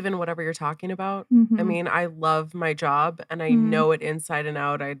 Believe in whatever you're talking about. Mm-hmm. I mean, I love my job and I know it inside and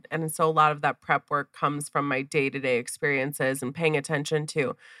out. And so a lot of that prep work comes from my day-to-day experiences and paying attention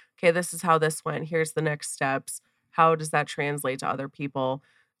to, okay, this is how this went. Here's the next steps. How does that translate to other people?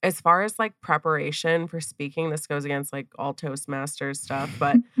 As far as preparation for speaking, this goes against all Toastmasters stuff,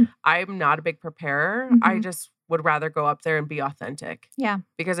 but I'm not a big preparer. I just would rather go up there and be authentic. Yeah.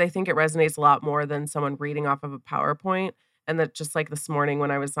 Because I think it resonates a lot more than someone reading off of a PowerPoint. And that just this morning when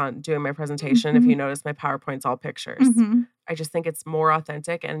I was doing my presentation, if you notice, my PowerPoint's all pictures. I just think it's more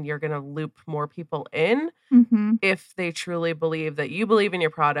authentic and you're going to loop more people in if they truly believe that you believe in your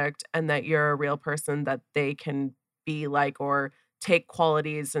product and that you're a real person that they can be or take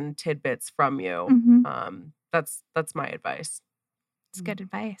qualities and tidbits from you. That's my advice. It's good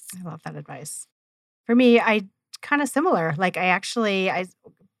advice. I love that advice. For me, I kind of similar.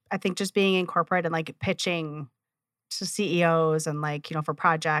 I think just being in corporate and pitching to CEOs and for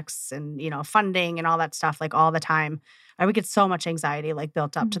projects and, funding and all that stuff, all the time, I would get so much anxiety,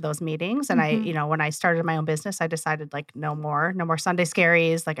 built up to those meetings. And I, when I started my own business, I decided no more Sunday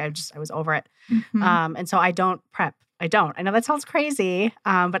scaries. I was over it. And so I don't prep. I know that sounds crazy.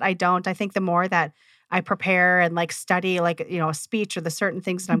 But I don't. I think the more that I prepare and study a speech or the certain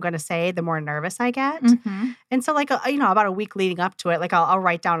things that I'm going to say, the more nervous I get. And so about a week leading up to it, I'll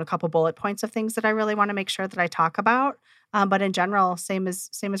write down a couple bullet points of things that I really want to make sure that I talk about. But in general, same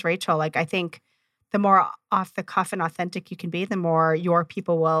as Rachel, I think the more off the cuff and authentic you can be, the more your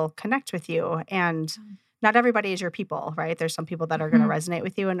people will connect with you. And not everybody is your people, right? There's some people that are going to resonate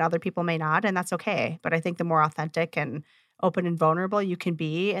with you and other people may not, and that's okay. But I think the more authentic and open and vulnerable you can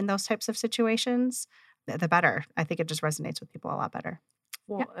be in those types of situations, the better. I think it just resonates with people a lot better.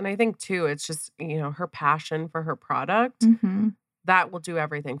 Well, and I think too, it's just, her passion for her product, that will do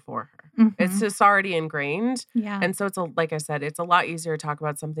everything for her. It's just already ingrained. Yeah. And so like I said, it's a lot easier to talk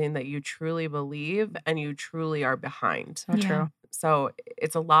about something that you truly believe and you truly are behind. So true. So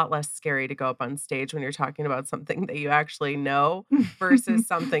it's a lot less scary to go up on stage when you're talking about something that you actually know versus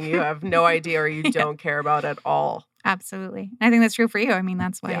something you have no idea or you don't care about at all. Absolutely. I think that's true for you. I mean,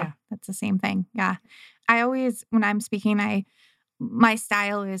 that's why that's the same thing. Yeah. I always, when I'm speaking, my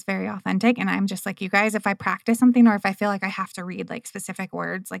style is very authentic and I'm just like you guys, if I practice something or if I feel like I have to read specific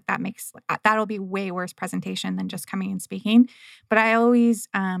words, that'll be way worse presentation than just coming and speaking. But I always,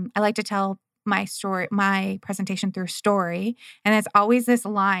 I like to tell my presentation through story. And it's always this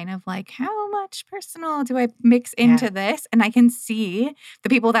line of how much personal do I mix into this? And I can see the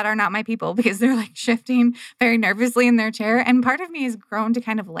people that are not my people because they're shifting very nervously in their chair. And part of me has grown to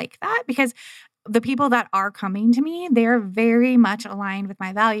kind of like that because the people that are coming to me, they're very much aligned with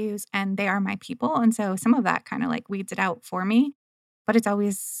my values and they are my people. And so some of that kind of weeds it out for me, but it's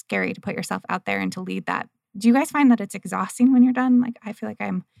always scary to put yourself out there and to lead that. Do you guys find that it's exhausting when you're done? I feel like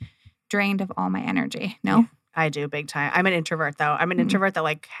I'm drained of all my energy. No? I do big time. I'm an introvert though. I'm an introvert that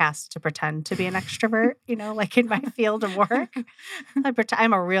like has to pretend to be an extrovert, like in my field of work.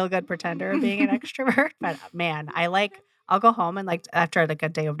 I'm a real good pretender of being an extrovert, but man, I'll go home and like after like a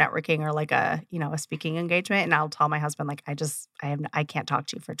day of networking or like a speaking engagement, and I'll tell my husband like I can't talk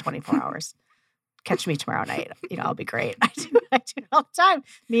to you for 24 hours. Catch me tomorrow night. I'll be great. I do it all the time.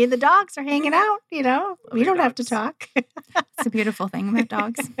 Me and the dogs are hanging out. We don't have to talk. It's a beautiful thing about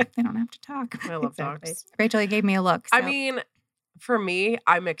dogs. They don't have to talk. I love dogs. Rachel, you gave me a look. So. I mean, for me,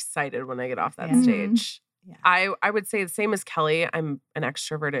 I'm excited when I get off that Yeah. stage. Yeah. I would say the same as Kelly. I'm an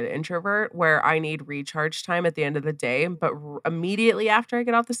extroverted introvert where I need recharge time at the end of the day. But immediately after I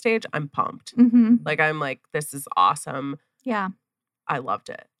get off the stage, I'm pumped. Like, I'm like, this is awesome. Yeah. I loved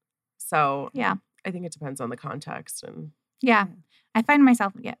it. So yeah, I think it depends on the context. And yeah. I find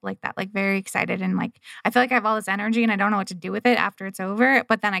myself like that, like very excited and like I feel like I have all this energy and I don't know what to do with it after it's over.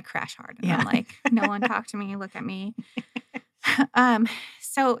 But then I crash hard and I'm like, no one talk to me, look at me.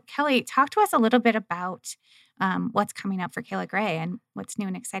 So Kelly, talk to us a little bit about what's coming up for Cayla Gray and what's new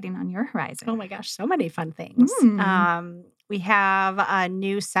and exciting on your horizon. Oh my gosh, so many fun things. We have a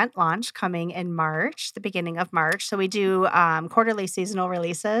new scent launch coming in March, the beginning of March. So we do quarterly seasonal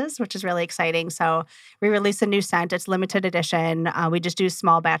releases, which is really exciting. So we release a new scent. It's limited edition. We just do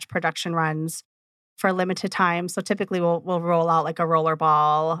small batch production runs for a limited time. So typically we'll roll out like a roller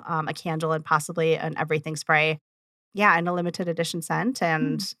ball, a candle, and possibly an everything spray. Yeah, and a limited edition scent.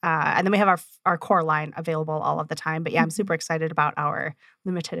 And then we have our core line available all of the time. But yeah, I'm super excited about our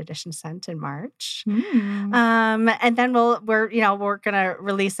limited edition scent in March. And then we're going to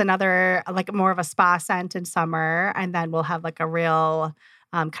release another, like more of a spa scent in summer. And then we'll have like a real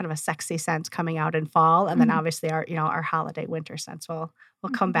kind of a sexy scent coming out in fall. And then obviously our holiday winter scents will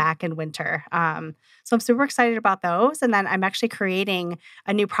come back in winter. So I'm super excited about those. And then I'm actually creating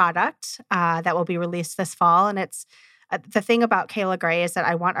a new product that will be released this fall. And it's the thing about Cayla Gray is that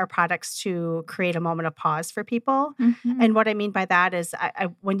I want our products to create a moment of pause for people. And what I mean by that is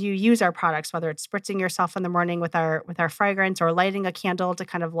when you use our products, whether it's spritzing yourself in the morning with our fragrance or lighting a candle to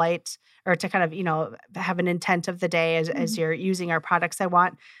kind of light or to kind of, have an intent of the day as you're using our products, I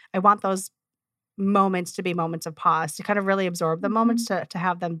want those moments to be moments of pause, to kind of really absorb the moments, to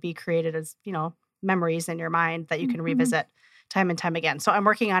have them be created as, memories in your mind that you can revisit time and time again. So I'm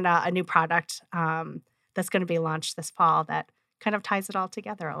working on a new product that's going to be launched this fall that kind of ties it all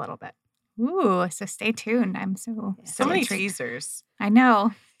together a little bit. Ooh, so stay tuned. I'm so many intrigued. Teasers. I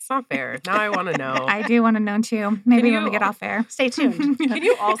know. It's not fair. Now I want to know. I do want to know too. Maybe when we get off air. Stay tuned. Can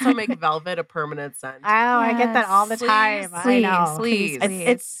you also make velvet a permanent scent? Oh, I get that all the time. Please, I know. please.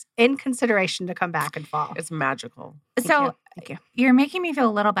 It's in consideration to come back in fall. It's magical. So Thank you. You're making me feel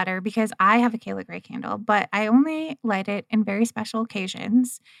a little better because I have a Cayla Gray candle, but I only light it in very special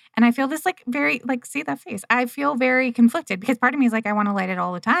occasions. And I feel this see that face. I feel very conflicted because part of me is like, I want to light it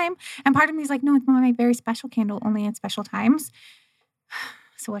all the time. And part of me is like, no, it's my very special candle only at special times.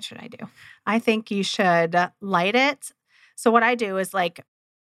 So what should I do? I think you should light it. So what I do is like,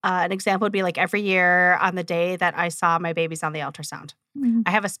 an example would be like every year on the day that I saw my babies on the ultrasound.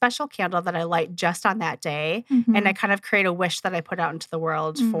 I have a special candle that I light just on that day. And I kind of create a wish that I put out into the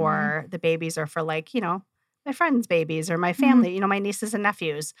world for the babies or for like, my friends' babies or my family, my nieces and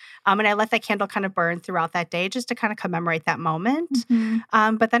nephews. And I let that candle kind of burn throughout that day just to kind of commemorate that moment.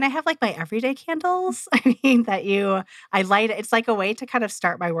 But then I have like my everyday candles. I light it. It's like a way to kind of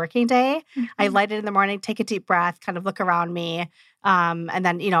start my working day. I light it in the morning, take a deep breath, kind of look around me. And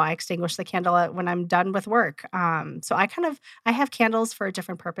then, I extinguish the candle when I'm done with work. So I have candles for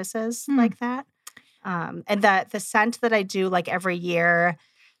different purposes like that. And the scent that I do like every year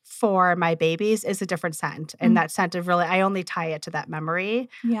for my babies is a different scent. And that scent of really, I only tie it to that memory.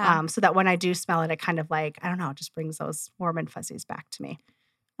 Yeah. So that when I do smell it, it kind of like, I don't know, just brings those warm and fuzzies back to me.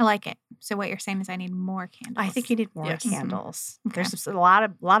 I like it. So what you're saying is I need more candles. I think you need more Yes. candles. Okay. There's a lot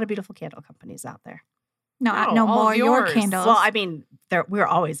of beautiful candle companies out there. No, all more of your yours. candles. Well, I mean, we're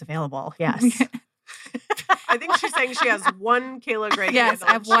always available. Yes. I think she's saying she has one Cayla Gray Yes, candle.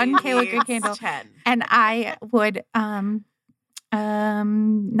 I have and one she Cayla Gray needs candle. 10. And I would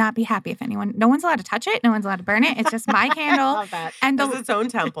not be happy if no one's allowed to touch it. No one's allowed to burn it. It's just my candle. Love that. And It has its own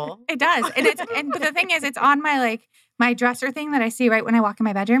temple. it does. But the thing is, it's on my dresser thing that I see right when I walk in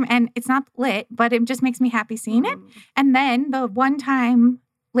my bedroom. And it's not lit, but it just makes me happy seeing it. And then the one time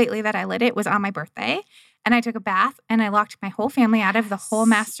lately that I lit it was on my birthday. And I took a bath and I locked my whole family out of the whole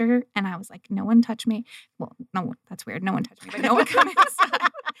master. And I was like, no one touch me. Well, no, that's weird. No one touched me, but no one come inside.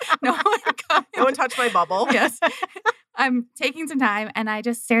 No one touched my bubble. Yes. I'm taking some time and I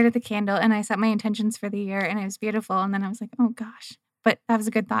just stared at the candle and I set my intentions for the year and it was beautiful. And then I was like, oh gosh, But that was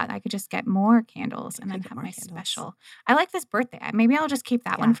a good thought. I could just get more candles and then have my special. I like this birthday. Maybe I'll just keep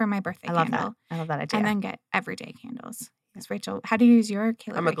that one for my birthday candle. I love that idea. And then get everyday candles. Because Rachel, how do you use your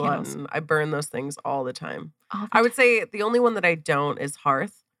Cayla I'm a glutton. candles? I burn those things all the time. I would say the only one that I don't is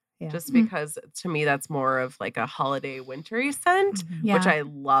Hearth. Just because to me that's more of like a holiday wintry scent, which I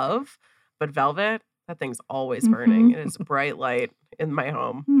love. But Velvet, that thing's always burning. It is bright light in my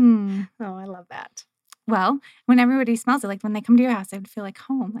home. Oh, I love that. Well, when everybody smells it, like when they come to your house, they would feel like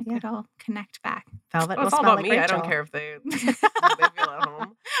home. Like it all connect back. Velvet will it's all smell about like me. Rachel. I don't care if they feel at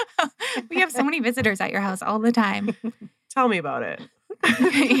home. We have so many visitors at your house all the time. Tell me about it.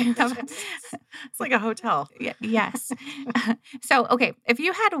 It's like a hotel. Yes. So, okay, if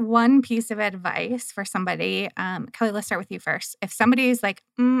you had one piece of advice for somebody, Kelly, let's start with you first. If somebody's like,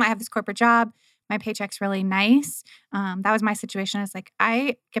 I have this corporate job, my paycheck's really nice. That was my situation. It's like,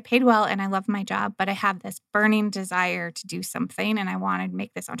 I get paid well and I love my job, but I have this burning desire to do something and I want to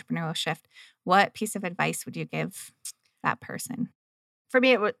make this entrepreneurial shift. What piece of advice would you give that person? For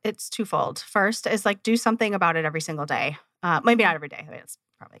me, it's twofold. First is like do something about it every single day. Maybe not every day. I mean, it's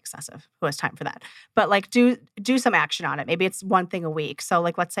probably excessive. Who has time for that? But like do some action on it. Maybe it's one thing a week. So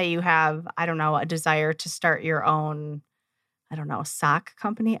like let's say you have, I don't know, a desire to start your own, I don't know, sock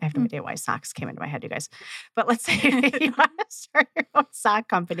company. I have no idea why socks came into my head, you guys. But let's say you want to start your own sock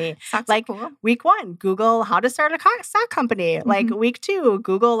company. Socks like cool. Week 1, Google how to start a sock company. Like week 2,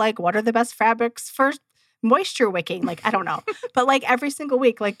 Google like what are the best fabrics for moisture wicking. Like, I don't know. But like every single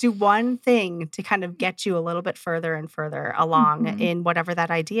week, like do one thing to kind of get you a little bit further and further along in whatever that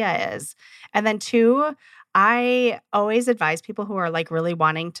idea is. And then 2, I always advise people who are like really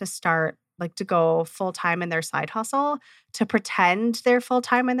wanting to start, like to go full-time in their side hustle, to pretend they're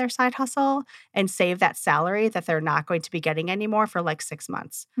full-time in their side hustle and save that salary that they're not going to be getting anymore for like 6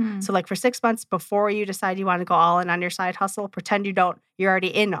 months. So like for 6 months before you decide you want to go all in on your side hustle, pretend you're already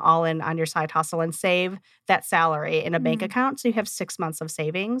in all in on your side hustle and save that salary in a bank account. So you have 6 months of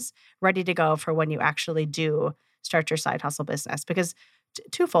savings ready to go for when you actually do start your side hustle business. Because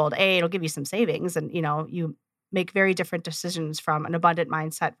twofold, A, it'll give you some savings and, you make very different decisions from an abundant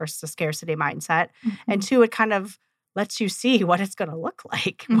mindset versus a scarcity mindset. And 2, it kind of lets you see what it's going to look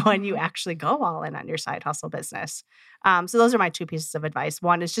like when you actually go all in on your side hustle business. So those are my 2 pieces of advice.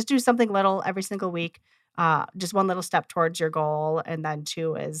 1 is just do something little every single week, just one little step towards your goal. And then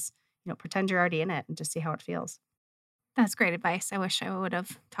 2 is, pretend you're already in it and just see how it feels. That's great advice. I wish I would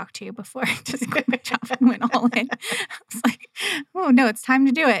have talked to you before I just quit my job and went all in. I was like, oh, no, it's time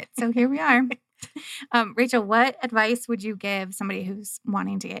to do it. So here we are. Rachel, what advice would you give somebody who's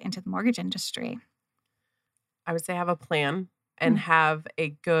wanting to get into the mortgage industry? I would say have a plan and have a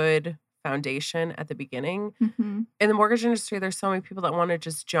good foundation at the beginning. In the mortgage industry, there's so many people that want to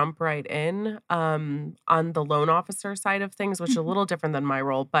just jump right in on the loan officer side of things, which is a little different than my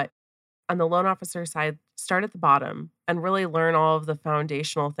role. But on the loan officer side, start at the bottom and really learn all of the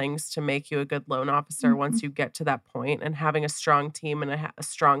foundational things to make you a good loan officer once you get to that point. And having a strong team and a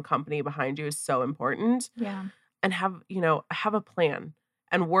strong company behind you is so important. Yeah. And have a plan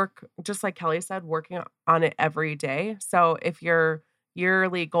and work, just like Kelly said, working on it every day. So if your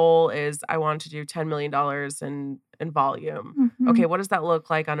yearly goal is, I want to do $10 million in volume. Okay, what does that look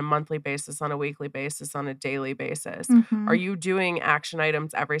like on a monthly basis, on a weekly basis, on a daily basis? Are you doing action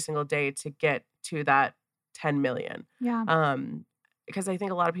items every single day to get to that 10 million? Yeah. Because I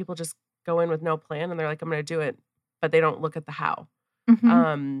think a lot of people just go in with no plan and they're like, I'm going to do it, but they don't look at the how.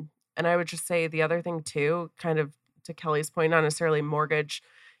 And I would just say the other thing too, kind of to Kelly's point, not necessarily mortgage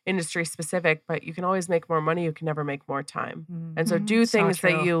industry specific, but you can always make more money. You can never make more time. And so do things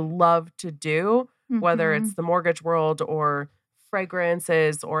that you love to do, whether it's the mortgage world or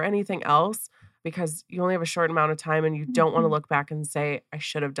fragrances or anything else, because you only have a short amount of time and you don't want to look back and say, I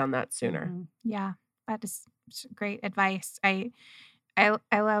should have done that sooner. Yeah, that is great advice. I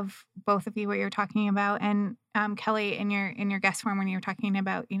love both of you, what you're talking about. And Kelly, in your guest form, when you were talking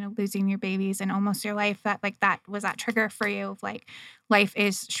about, losing your babies and almost your life, that was that trigger for you of like, life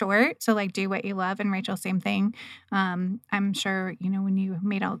is short. So like do what you love. And Rachel, same thing. I'm sure, when you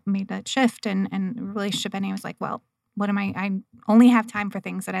made that shift and relationship ending, it was like, well, what am I only have time for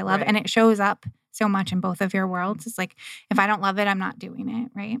things that I love. Right. And it shows up so much in both of your worlds. It's like, if I don't love it, I'm not doing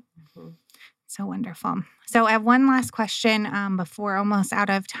it. Right. So wonderful. So I have one last question before almost out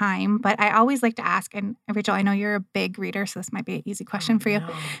of time, but I always like to ask, and Rachel, I know you're a big reader, so this might be an easy question for you.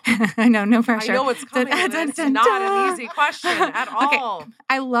 No. I know, no pressure. I know what's coming. It's not an easy question at all. Okay.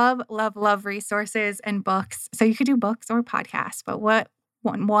 I love resources and books. So you could do books or podcasts, but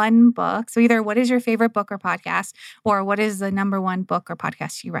one book? So either what is your favorite book or podcast, or what is the number one book or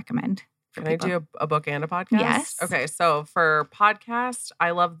podcast you recommend? for Can I people. do a book and a podcast? Yes. Okay, so for podcast,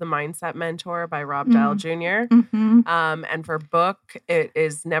 I love The Mindset Mentor by Rob Dial Jr. Mhm. And for book, it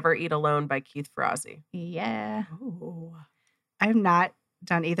is Never Eat Alone by Keith Ferrazzi. Yeah. Oh, I have not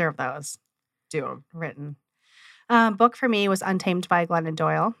done either of those do them. written. Book for me was Untamed by Glennon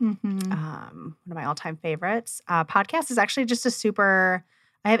Doyle. Mhm. One of my all-time favorites. Podcast is actually just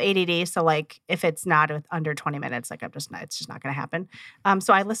I have ADD, so like if it's not under 20 minutes, like it's just not going to happen.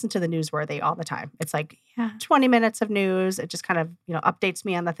 So I listen to the Newsworthy all the time. It's like 20 minutes of news. It just kind of, updates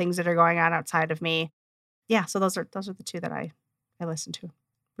me on the things that are going on outside of me. Yeah, so those are the two that I listen to,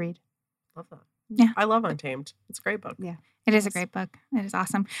 read. Love that. Yeah. I love Untamed. It's a great book. Yeah. It is a great book. It is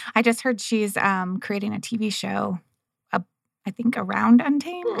awesome. I just heard she's creating a TV show, I think around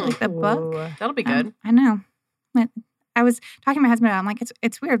Untamed, like the book. Ooh. That'll be good. I know. But I was talking to my husband about it. I'm like,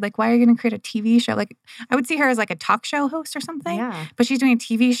 it's weird. Like, why are you going to create a TV show? Like, I would see her as like a talk show host or something. Yeah. But she's doing a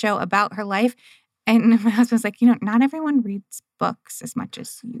TV show about her life. And my husband's like, not everyone reads books as much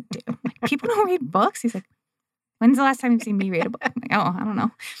as you do. Like, people don't read books. He's like, when's the last time you've seen me read a book? I'm like, oh, I don't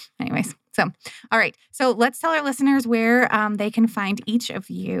know. Anyways, so, all right. So let's tell our listeners where they can find each of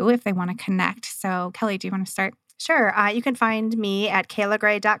you if they want to connect. So Kelly, do you want to start? Sure. You can find me at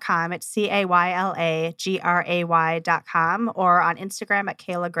caylagray.com. It's CAYLAGRAY.com or on Instagram at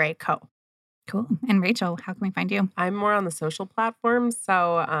Cayla Gray Co. Cool. And Rachel, how can we find you? I'm more on the social platforms.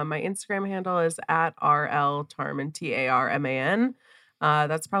 So my Instagram handle is at RL Tarman, TARMAN.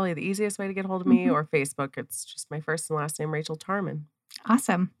 That's probably the easiest way to get hold of me, or Facebook. It's just my first and last name, Rachel Tarman.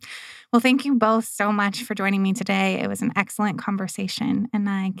 Awesome. Well, thank you both so much for joining me today. It was an excellent conversation, and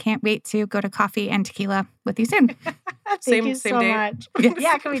I can't wait to go to coffee and tequila with you soon. Thank you so day? much. Yes.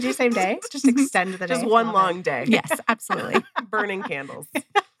 Yeah, can we do same day? Just extend the day. Just one Love long it. day. Yes, absolutely. Burning candles.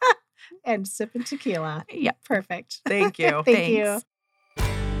 And sipping tequila. Yep. Perfect. Thank you. Thank you.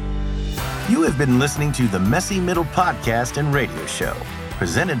 You have been listening to the Messy Middle podcast and radio show,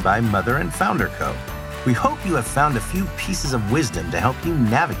 presented by Mother and Founder Co. We hope you have found a few pieces of wisdom to help you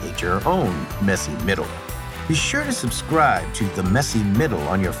navigate your own messy middle. Be sure to subscribe to The Messy Middle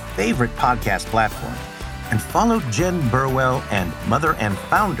on your favorite podcast platform and follow Jen Burwell and Mother and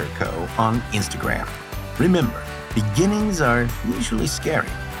Founder Co. on Instagram. Remember, beginnings are usually scary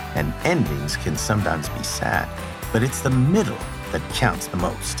and endings can sometimes be sad, but it's the middle that counts the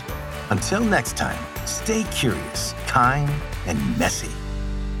most. Until next time, stay curious, kind, and messy.